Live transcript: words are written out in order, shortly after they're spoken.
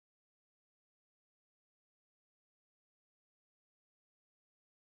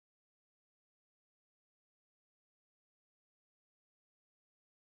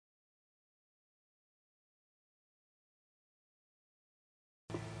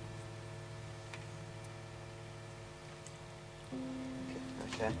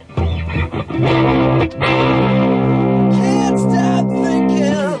Okay. Can't stop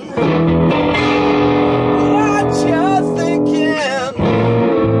thinking what you're thinking.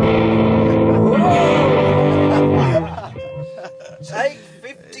 Take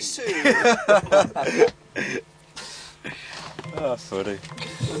 52. Oh, funny.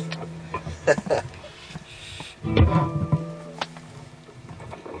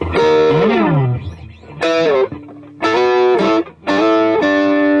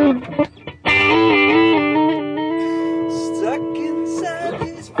 Stuck inside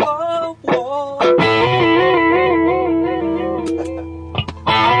these four walls.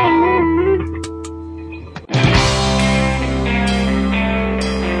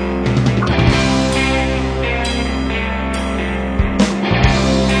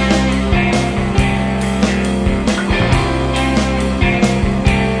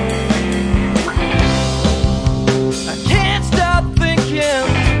 I can't stop thinking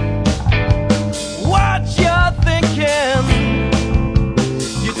what you're thinking.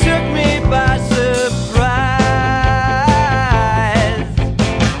 You took me by surprise.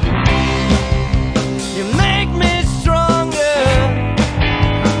 You make me stronger,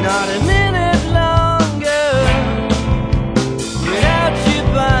 not a minute longer without you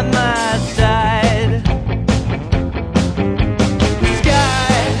by my side. The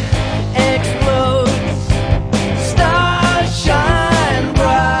sky explodes, stars shine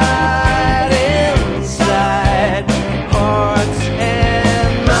bright inside, hearts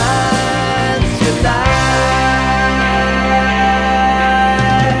and minds collide.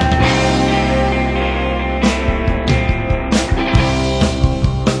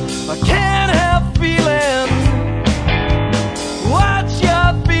 I can't help feeling what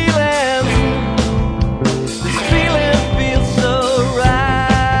you're feeling. This feeling feels so right.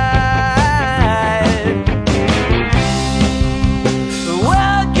 The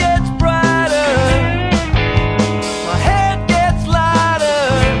world gets brighter, my head gets lighter.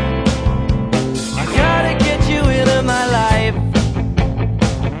 I gotta get you into my life.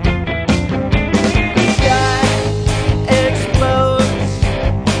 The sky explodes,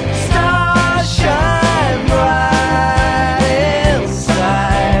 stars shine bright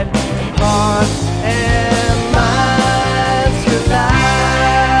inside, hearts and minds collide.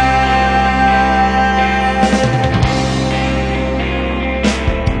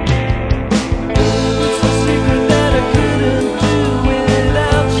 It's a secret that I couldn't do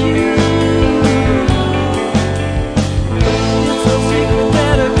without you. It's a secret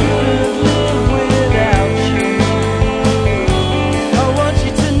that I couldn't live without you. I want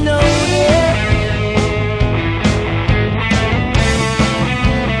you to know it.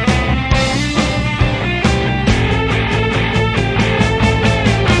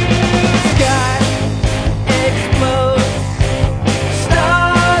 Sky explodes,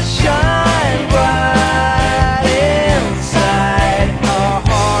 stars shine bright inside, our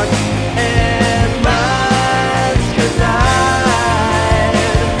hearts and minds collide.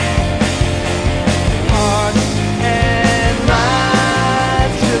 Hearts and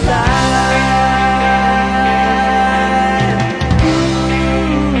minds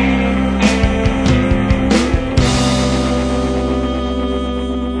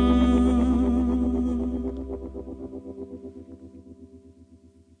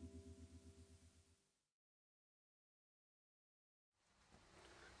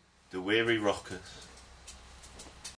The Weary Rockers.